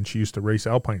snowboard, and then she used to race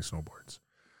alpine snowboards.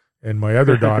 And my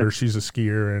other daughter, she's a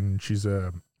skier, and she's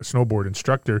a snowboard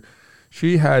instructor.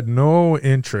 She had no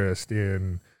interest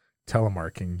in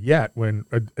telemarking yet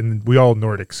and we all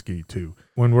Nordic ski too.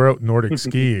 When we're out Nordic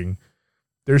skiing,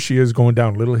 there she is going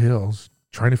down little hills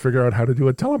trying to figure out how to do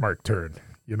a telemark turn.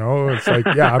 You know, it's like,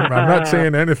 yeah, I'm not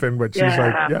saying anything, but she's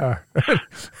like, yeah.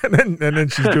 and then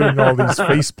she's doing all these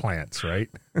face plants, right?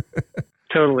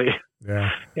 Totally. Yeah.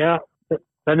 Yeah.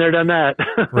 Been there, done that.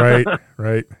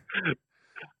 Right.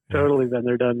 Totally been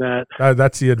there, done that.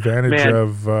 That's the advantage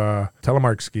of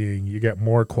telemark skiing. You get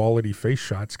more quality face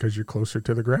shots because you're closer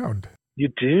to the ground. You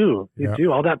do. You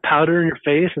do. All that powder in your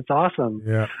face. It's awesome.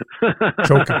 Yeah.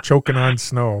 Choking on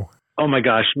snow. Oh my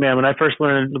gosh, man! When I first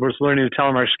was learning to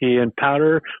telemark ski, and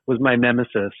powder was my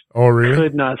nemesis. Oh, really? I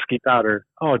could not ski powder.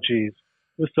 Oh, geez,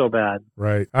 it was so bad.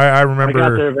 Right. I remember. I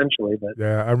got there eventually, but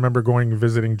yeah, I remember going and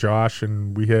visiting Josh,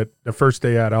 and we hit the first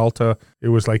day at Alta. It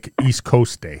was like East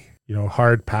Coast day. You know,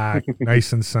 hard pack,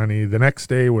 nice and sunny. The next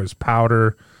day was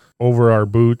powder over our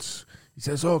boots. He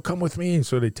says, "Oh, come with me." And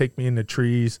so they take me in the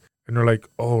trees, and they're like,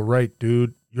 "Oh, right,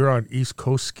 dude. You're on East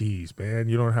Coast skis, man.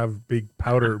 You don't have big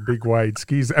wide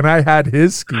skis." And I had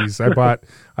his skis. I bought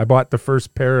the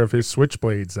first pair of his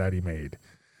switchblades that he made.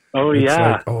 Oh, it's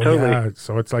yeah. Like, totally. Yeah.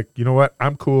 So it's like, you know what?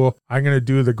 I'm cool. I'm going to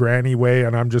do the granny way,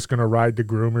 and I'm just going to ride the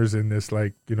groomers in this,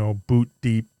 like, you know, boot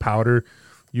deep powder.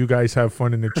 You guys have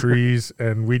fun in the trees,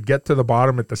 and we'd get to the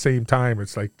bottom at the same time.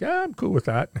 It's like, yeah, I'm cool with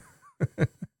that.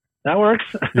 That works.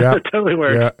 Yeah. It totally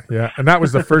works. Yeah. And that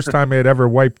was the first time I had ever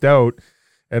wiped out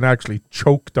and actually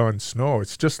choked on snow.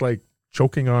 It's just like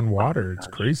choking on water. It's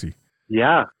crazy.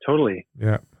 Yeah, totally.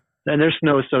 Yeah. And their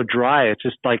snow is so dry. It's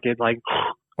just like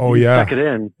oh yeah, suck it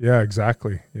in. Yeah,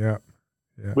 exactly. Yeah.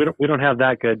 We don't have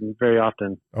that good very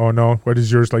often. Oh no, what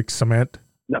is yours, like cement?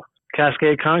 No,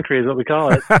 Cascade concrete is what we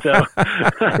call it. So,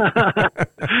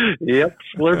 yep,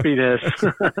 slurpiness.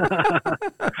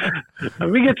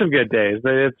 We get some good days,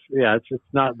 but it's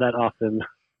not that often.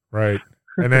 Right.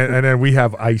 And then we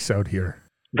have ice out here.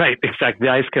 Right, exactly.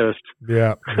 The ice coast.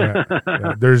 Yeah.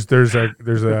 There's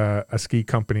a ski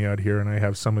company out here, and I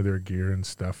have some of their gear and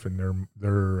stuff, and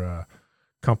their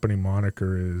company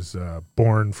moniker is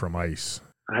Born from Ice.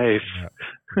 Nice.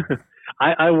 Yeah.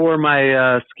 I wore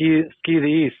my Ski the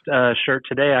East shirt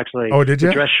today, actually. Oh, did you?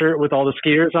 The dress shirt with all the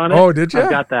skiers on it. Oh, did you? I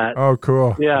got that. Oh,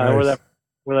 cool. Yeah, nice. I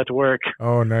wore that to work.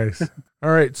 Oh, nice.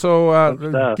 All right,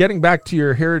 so getting back to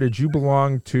your heritage, you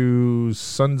belong to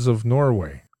Sons of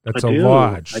Norway. That's a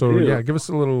lodge. So, yeah, give us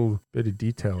a little bit of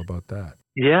detail about that.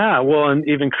 Yeah, well, and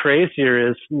even crazier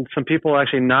is some people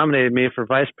actually nominated me for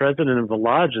vice president of the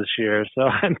lodge this year, so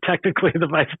I'm technically the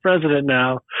vice president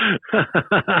now.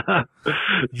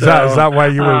 Is that why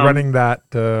you were running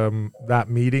that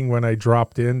meeting when I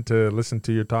dropped in to listen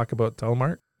to your talk about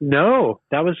Telemark? No,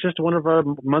 that was just one of our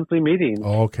monthly meetings.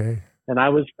 Oh, okay. And I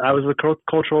was the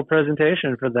cultural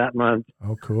presentation for that month.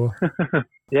 Oh, cool.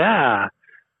 Yeah.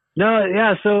 No,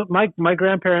 yeah. So my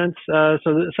grandparents, so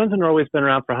the Sons of Norway's been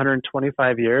around for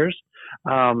 125 years,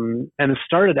 and it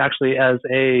started actually as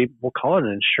we'll call it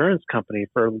an insurance company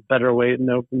for a better way.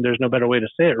 No, there's no better way to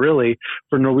say it really,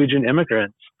 for Norwegian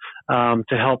immigrants,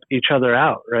 to help each other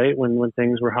out, right? When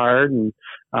things were hard and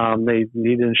they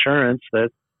needed insurance, that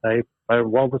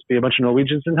let's be a bunch of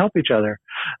Norwegians and help each other.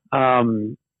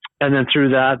 And then through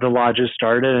that, the lodges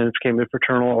started, and it became a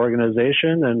fraternal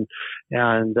organization,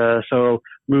 and so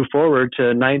move forward to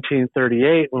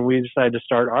 1938 when we decided to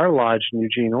start our lodge in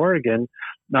Eugene, Oregon.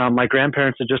 My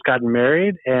grandparents had just gotten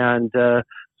married, and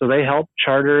so they helped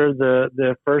charter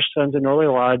the first Sons of Norway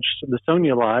Lodge, the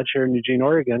Sonia Lodge here in Eugene,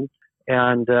 Oregon,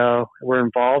 and were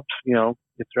involved,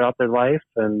 throughout their life.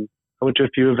 And I went to a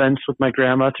few events with my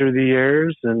grandma through the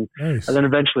years, and then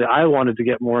eventually I wanted to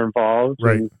get more involved.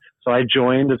 Right. And so I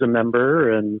joined as a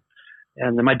member, and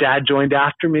then my dad joined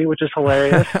after me, which is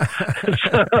hilarious.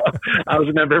 So I was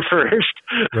a member first.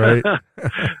 Right.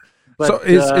 But, so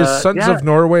is Sons of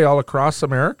Norway all across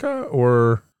America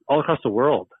or? All across the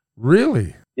world.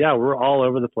 Really? Yeah, we're all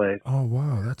over the place. Oh,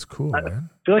 wow. That's cool,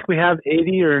 man. I feel like we have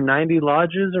 80 or 90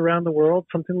 lodges around the world,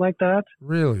 something like that.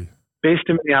 Really? Based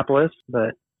in Minneapolis,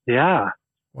 but yeah.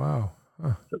 Wow.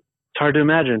 Huh. It's hard to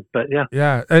imagine, but yeah.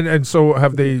 Yeah. And so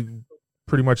have they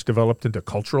pretty much developed into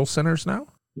cultural centers now?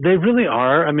 They really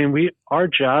are. I mean, our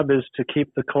job is to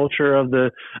keep the culture of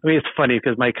it's funny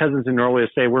because my cousins in Norway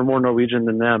say we're more Norwegian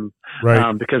than them,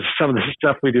 Right. because of some of the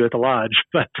stuff we do at the lodge,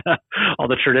 but all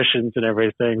the traditions and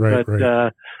everything. Right. But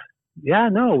Right. yeah,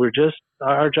 no,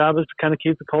 our job is to kind of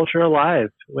keep the culture alive,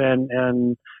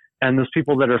 and those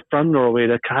people that are from Norway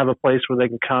to have a place where they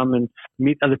can come and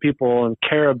meet other people and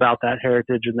care about that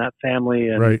heritage and that family,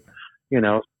 and Right.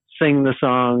 Sing the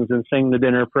songs and sing the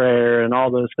dinner prayer and all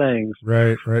those things.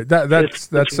 Right.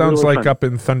 That sounds really like fun. up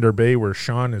in Thunder Bay where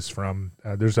Sean is from.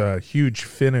 There's a huge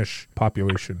Finnish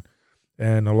population,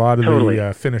 and a lot of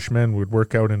the Finnish men would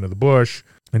work out into the bush,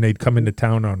 and they'd come into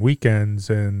town on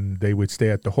weekends, and they would stay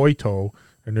at the Hoito,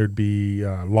 and there'd be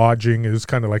lodging. It was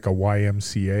kind of like a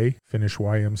YMCA, Finnish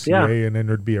YMCA, and then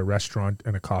there'd be a restaurant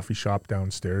and a coffee shop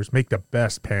downstairs. Make the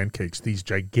best pancakes, these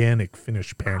gigantic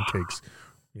Finnish pancakes.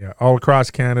 Yeah, all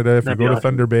across Canada. If you go to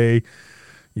Thunder Bay,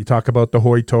 you talk about the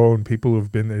Hoito, and people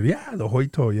who've been there. Yeah, the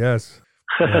Hoito, yes.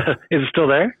 Yeah. Is it still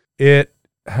there? It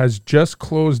has just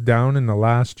closed down in the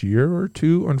last year or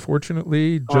two,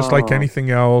 unfortunately. Just like anything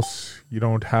else, you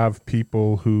don't have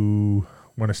people who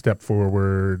want to step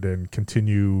forward and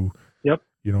continue. Yep.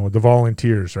 The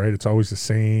volunteers, right? It's always the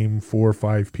same 4 or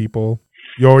 5 people.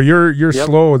 You're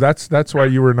slow. That's why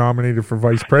you were nominated for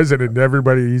vice president.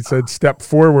 Everybody said step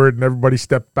forward, and everybody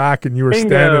stepped back, and you were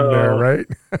standing there, right?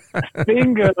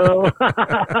 Bingo.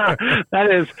 That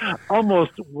is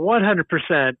almost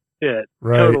 100% it.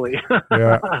 Right. Totally.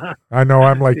 Yeah, I know.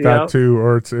 I'm like that too.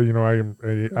 Or it's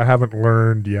I haven't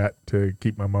learned yet to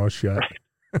keep my mouth shut. Right.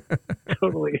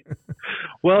 Totally.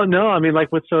 Well, no, I mean,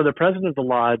 the president of the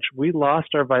lodge, we lost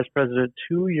our vice president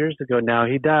 2 years ago now.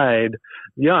 He died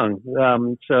young.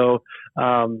 Our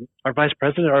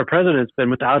president's been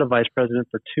without a vice president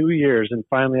for 2 years. And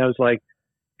finally I was like,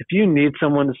 if you need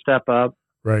someone to step up,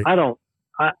 right.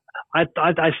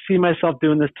 I see myself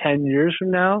doing this 10 years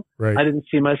from now. Right. I didn't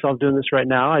see myself doing this right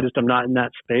now. I'm not in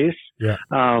that space. Yeah.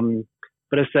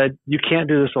 But I said, you can't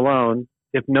do this alone.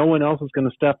 If no one else is going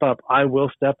to step up, I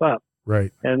will step up.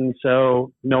 Right. And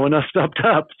so no one else stepped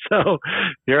up. So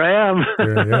here I am.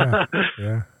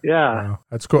 Yeah. Wow.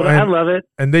 That's cool. I love it.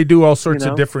 And they do all sorts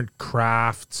of different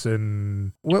crafts.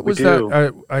 And what was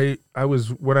that? I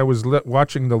was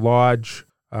watching the lodge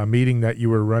meeting that you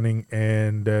were running,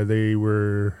 and they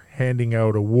were handing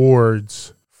out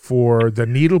awards for the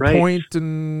needlepoint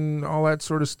and all that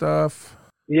sort of stuff.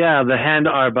 Yeah, the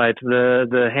Handarbeit,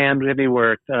 the hand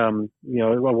handiwork,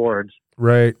 awards.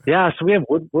 Right. Yeah, so we have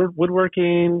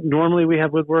woodworking. Normally we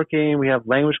have woodworking. We have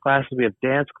language classes. We have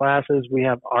dance classes. We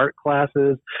have art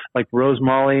classes. Like rose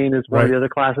mauling is one of the other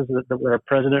classes that our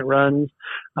president runs.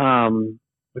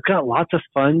 We've got lots of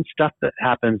fun stuff that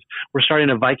happens. We're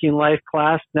starting a Viking life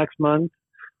class next month.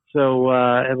 So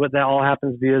that all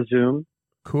happens via Zoom.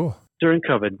 Cool. During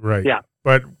COVID. Right. Yeah.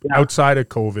 But outside of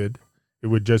COVID, it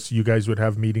would you guys would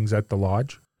have meetings at the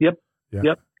lodge? Yep. Yeah.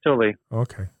 Yep. Totally.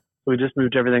 Okay. We just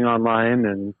moved everything online,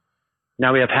 and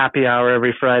now we have happy hour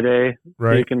every Friday.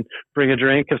 Right. So you can bring a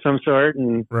drink of some sort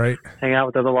and hang out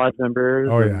with other lodge members.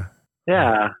 Oh, yeah.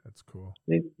 Yeah. That's cool.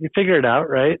 You figure it out,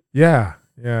 right? Yeah.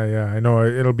 I know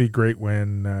it'll be great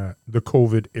when the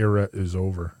COVID era is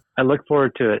over. I look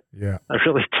forward to it. Yeah. I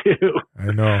really do.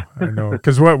 I know.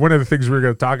 Because one of the things we're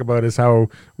going to talk about is how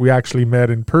we actually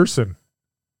met in person.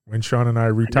 When Sean and I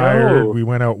retired, we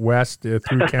went out west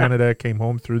through Canada, came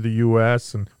home through the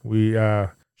U.S., and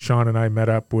Sean and I met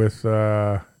up with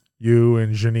you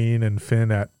and Janine and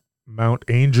Finn at Mount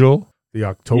Angel, the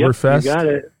Oktoberfest. You got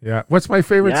it. Yeah. What's my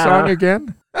favorite song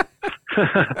again?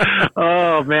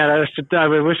 Oh man, I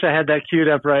wish I had that queued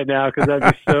up right now because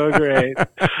that'd be so great.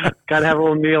 Gotta have a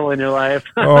little meal in your life.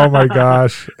 Oh my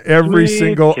gosh, every Sweet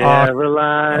single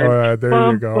Caroline. there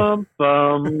bum, you go. Bum,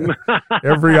 bum.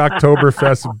 Every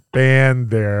Oktoberfest band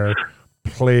there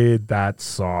played that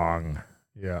song.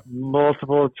 Yeah,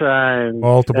 multiple times.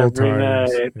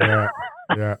 Night.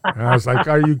 Yeah. And I was like,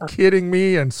 "Are you kidding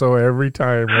me?" And so every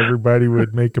time, everybody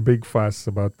would make a big fuss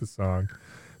about the song.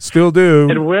 Still do.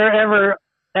 And wherever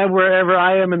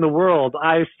I am in the world,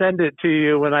 I send it to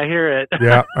you when I hear it.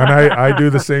 Yeah, and I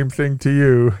do the same thing to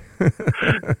you.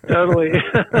 Totally.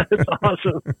 It's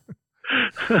awesome.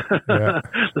 Yeah.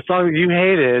 The song that you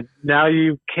hated, now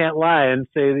you can't lie and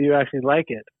say that you actually like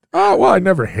it. Oh, well, I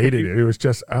never hated it. It was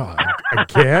just,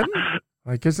 again?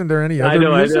 Like, isn't there any other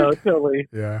music? I know, totally.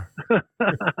 Yeah.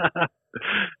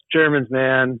 Germans,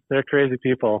 man, they're crazy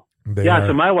people. They are.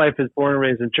 So my wife is born and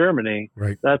raised in Germany.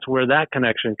 Right. That's where that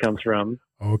connection comes from.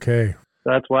 Okay.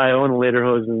 That's why I own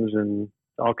lederhosens and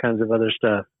all kinds of other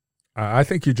stuff. I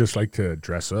think you just like to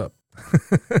dress up.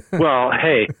 Well,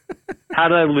 hey, how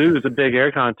did I lose a big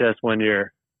air contest one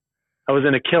year? I was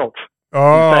in a kilt.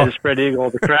 Oh, Inside a spread eagle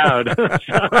of the crowd.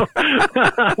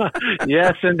 So,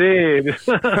 yes, indeed.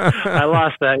 I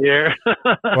lost that year.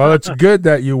 Well, it's good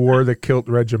that you wore the kilt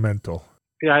regimental.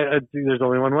 Yeah, there's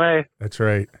only one way. That's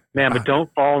right. Man, but don't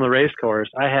fall on the race course.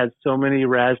 I had so many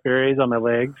raspberries on my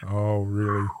legs. Oh,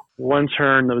 really? One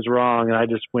turn that was wrong, and I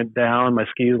just went down. My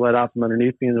skis let off from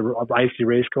underneath me in the icy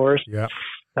race course. Yeah.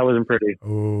 That wasn't pretty.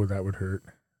 Oh, that would hurt.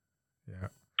 Yeah.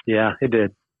 Yeah, it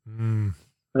did.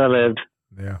 But I lived.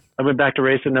 Yeah. I went back to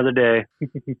racing another day.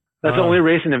 That's the only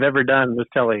racing I've ever done was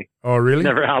Tele. Oh, really?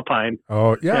 Never Alpine.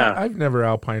 Oh, yeah. I've never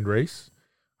Alpine raced.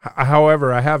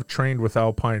 However, I have trained with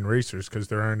Alpine racers because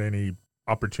there aren't any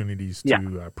opportunities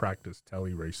to practice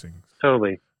Tele racing.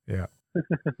 Totally. Yeah.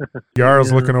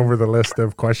 Jarl's looking over the list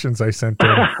of questions I sent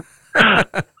in.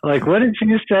 Like, what did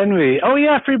you send me? Oh,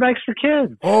 yeah, free bikes for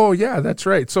kids. Oh, yeah, that's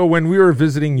right. So when we were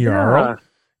visiting Jarl,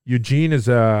 Eugene is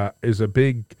a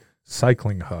big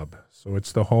cycling hub. So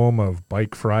it's the home of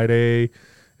Bike Friday.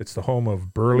 It's the home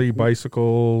of Burley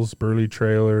bicycles, Burley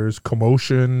trailers,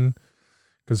 Commotion,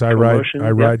 because I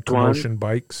ride Commotion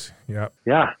bikes. Yeah.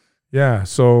 Yeah. Yeah.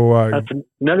 So that's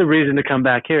another reason to come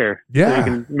back here. Yeah. So you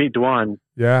can meet Dwan.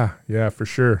 Yeah. Yeah, for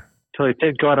sure.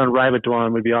 Totally. Go out on a ride with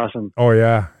Dwan would be awesome. Oh,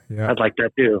 yeah. Yeah. I'd like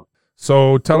that too.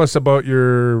 So tell us about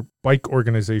your bike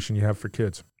organization you have for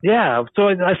kids. Yeah. So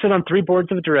I sit on 3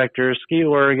 boards of directors, Ski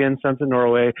Oregon, Sons of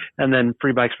Norway, and then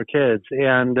Free Bikes for Kids.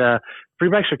 And Free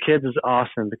Bikes for Kids is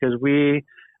awesome because we,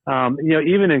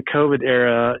 even in COVID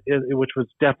era, which was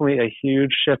definitely a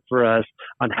huge shift for us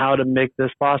on how to make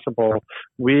this possible,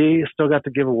 we still got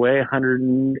to give away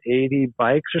 180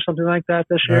 bikes or something like that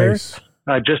this year.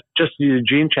 Just the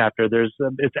Eugene chapter.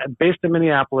 It's based in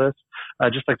Minneapolis,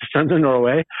 just like the Sons of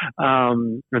Norway.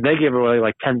 They give away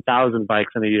like 10,000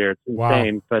 bikes in a year. It's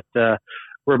insane. Wow. But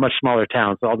we're a much smaller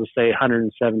town, so I'll just say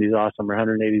 170 is awesome or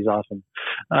 180 is awesome.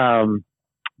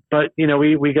 But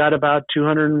we got about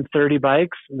 230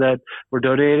 bikes that were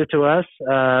donated to us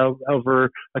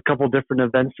over a couple different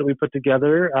events that we put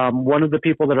together. One of the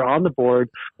people that are on the board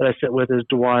that I sit with is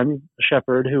Dwan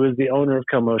Shepard, who is the owner of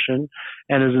Commotion,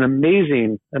 and is an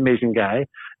amazing, amazing guy.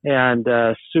 And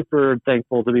super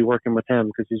thankful to be working with him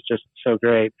because he's just so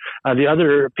great. The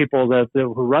other people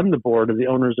who run the board are the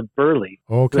owners of Burley.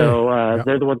 Okay. So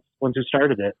they're the ones who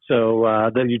started it.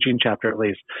 So the Eugene chapter at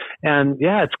least. And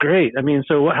yeah, it's great. I mean,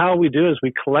 so how we do is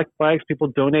we collect bikes. People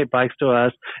donate bikes to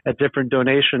us at different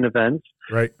donation events.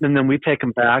 Right. And then we take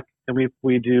them back and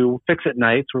we do fix it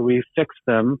nights where we fix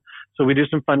them. So we do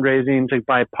some fundraising to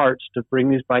buy parts to bring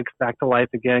these bikes back to life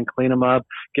again, clean them up,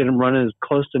 get them running as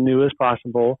close to new as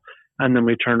possible. And then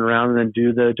we turn around and then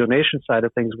do the donation side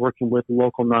of things, working with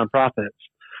local nonprofits.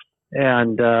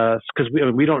 And because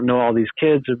we don't know all these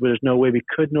kids, there's no way we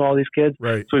could know all these kids.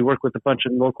 Right. So we work with a bunch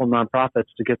of local nonprofits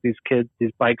to get these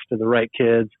bikes to the right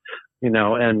kids,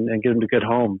 and get them to good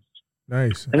homes.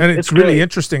 Nice. And it's really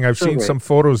interesting. I've seen some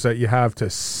photos that you have to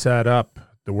set up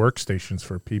the workstations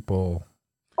for people.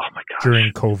 Oh my gosh.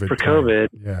 During COVID. For COVID.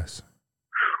 Yes.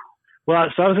 Well,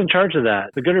 so I was in charge of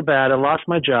that. The good or bad, I lost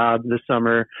my job this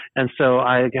summer. And so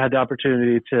I had the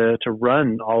opportunity to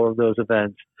run all of those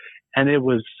events. And it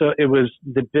was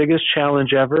the biggest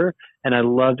challenge ever. And I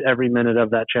loved every minute of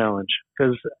that challenge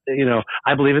because,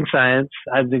 I believe in science.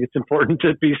 I think it's important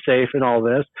to be safe in all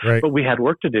this, right. But we had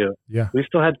work to do. Yeah. We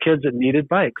still had kids that needed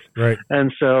bikes. Right.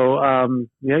 And so,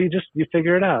 you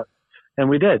figure it out. And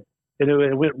we did.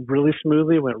 It went really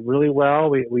smoothly. It went really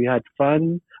well. We had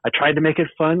fun. I tried to make it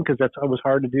fun because that was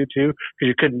hard to do too because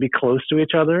you couldn't be close to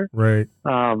each other. Right.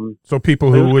 So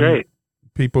people who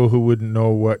wouldn't know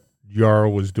what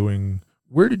Jarl was doing,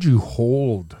 where did you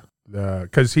hold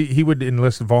because he would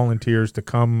enlist volunteers to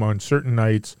come on certain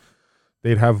nights.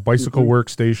 They'd have bicycle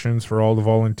workstations for all the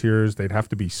volunteers. They'd have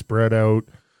to be spread out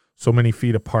so many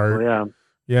feet apart. Oh, yeah.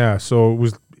 Yeah. So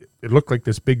it looked like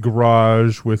this big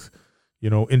garage with,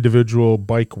 individual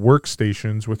bike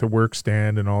workstations with a work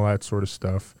stand and all that sort of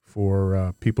stuff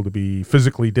for people to be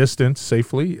physically distanced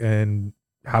safely and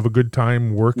have a good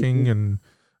time working. And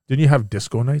didn't you have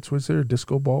disco nights? Was there a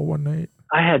disco ball one night?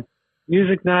 I had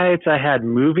music nights. I had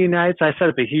movie nights. I set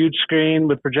up a huge screen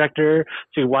with projector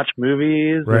to watch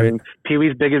movies. Right. And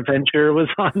Pee-wee's Big Adventure was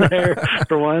on there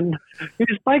for one.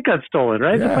 His bike got stolen,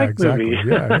 right? Yeah, the bike exactly. movie.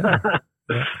 Yeah.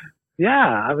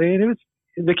 Yeah. I mean,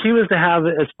 the key was to have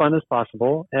it as fun as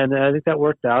possible. And I think that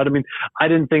worked out. I mean, I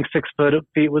didn't think 6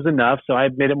 feet was enough. So I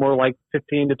made it more like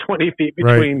 15 to 20 feet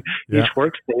between each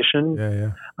workstation.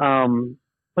 Yeah.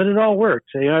 But it all worked.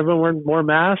 Everyone wore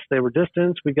masks. They were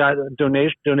distanced. We got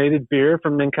donated beer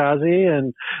from Ninkasi,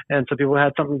 and so people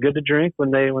had something good to drink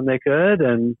when they could,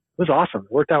 and it was awesome.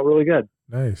 It worked out really good.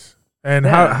 Nice. And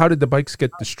how did the bikes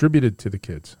get distributed to the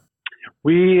kids?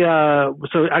 We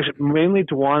so actually mainly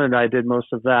Dwan and I did most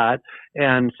of that,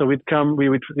 and so we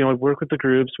would work with the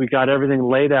groups. We got everything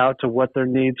laid out to what their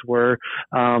needs were,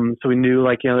 so we knew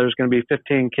there's going to be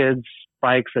 15 kids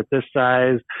bikes at this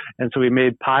size, and so we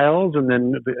made piles, and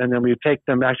then we would take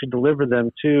them, actually deliver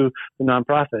them to the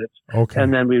nonprofits. Okay.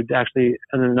 And then the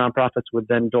nonprofits would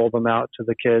then dole them out to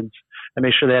the kids and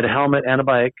make sure they had a helmet and a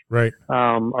bike. Right.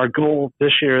 Our goal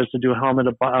this year is to do a helmet,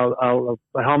 a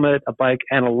bike,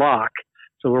 and a lock.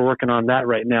 So we're working on that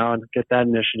right now and get that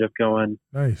initiative going.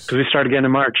 Nice. Because we start again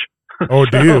in March. Oh,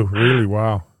 do you? Really?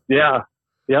 Wow. Yeah.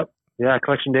 Yep. Yeah,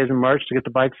 collection days in March to get the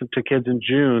bikes to kids in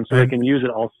June so they can use it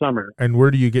all summer. And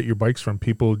where do you get your bikes from?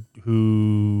 People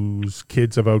whose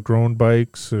kids have outgrown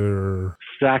bikes, or?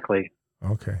 Exactly.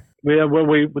 Okay.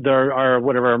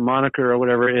 Our moniker or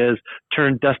whatever is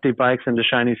turn dusty bikes into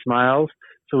shiny smiles.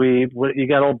 So you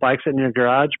got old bikes sitting in your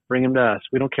garage, bring them to us.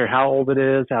 We don't care how old it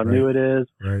is, how new it is.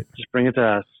 Right. Just bring it to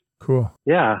us. Cool.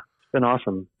 Yeah, it's been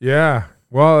awesome. Yeah.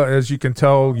 Well, as you can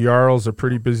tell, Jarl's a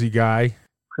pretty busy guy.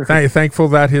 Thankful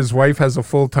that his wife has a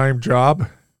full-time job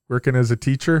working as a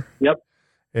teacher. Yep.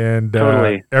 And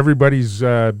totally. Everybody's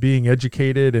being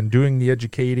educated and doing the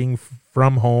educating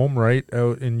from home, right,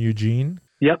 out in Eugene.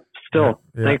 Yep. Still,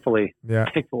 thankfully. Yeah.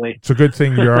 Thankfully. It's a good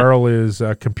thing Jarl is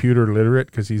computer literate,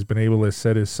 because he's been able to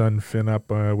set his son Finn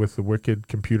up with the Wicked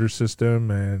computer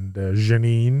system, and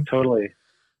Janine. Totally.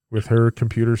 With her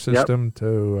computer system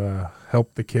to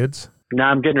help the kids. Now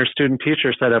I'm getting her student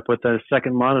teacher set up with a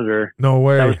second monitor. No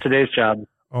way. That was today's job.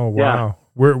 Oh, wow.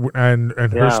 Yeah. And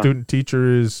her student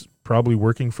teacher is probably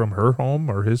working from her home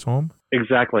or his home?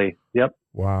 Exactly. Yep.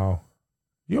 Wow.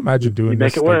 You imagine doing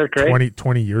this it work, right?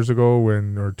 20 years ago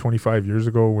or 25 years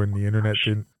ago when the internet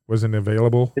wasn't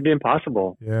available? It'd be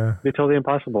impossible. Yeah. It'd be totally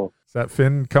impossible. Is that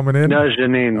Finn coming in? No,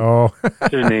 Janine. Oh.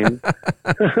 Janine.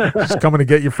 She's coming to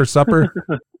get you for supper?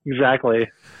 Exactly.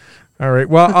 All right.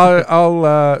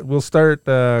 Well, we'll start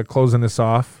closing this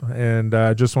off, and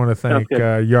I just want to thank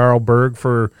Jarl Berg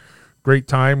for great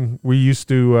time. We used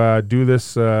to do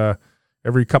this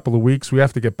every couple of weeks. We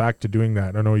have to get back to doing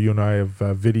that. I know you and I have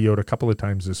videoed a couple of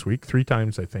times this week, 3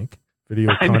 times, I think.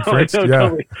 Video conference. I know,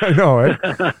 totally. I know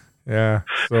it. Yeah.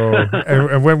 So,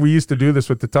 and when we used to do this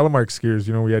with the Telemark skiers,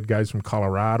 we had guys from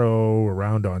Colorado,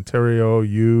 around Ontario.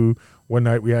 One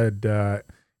night we had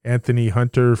Anthony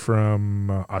Hunter from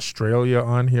Australia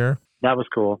on here. That was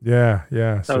cool. Yeah.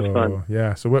 That was fun.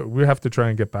 Yeah. So we have to try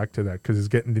and get back to that, because it's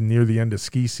getting near the end of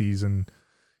ski season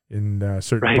in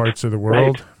certain parts of the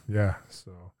world. Right. Yeah.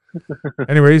 So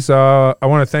anyways, I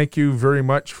want to thank you very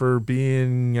much for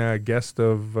being a guest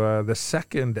of the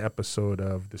second episode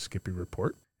of the Skippy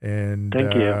Report. And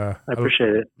thank you. I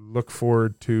appreciate it. Look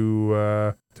forward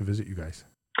to visit you guys.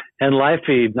 And live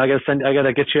feed. I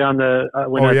gotta get you on the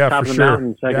when it's top of the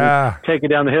mountain, so I can take you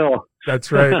down the hill.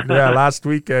 That's right. Yeah, last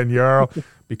weekend, Jarl,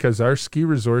 because our ski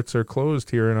resorts are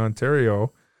closed here in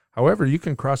Ontario. However, you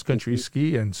can cross-country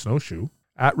ski and snowshoe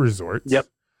at resorts. Yep.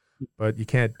 But you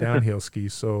can't downhill ski.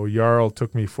 So Jarl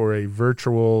took me for a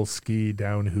virtual ski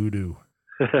down Hoodoo.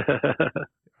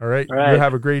 All right. You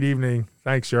have a great evening.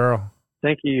 Thanks, Jarl.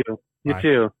 Thank you. You Bye.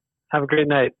 too. Have a great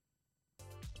night.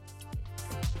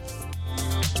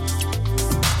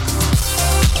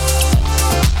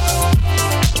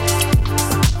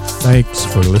 Thanks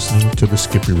for listening to the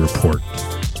Skippy Report.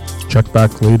 Check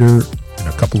back later in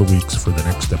a couple of weeks for the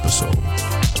next episode.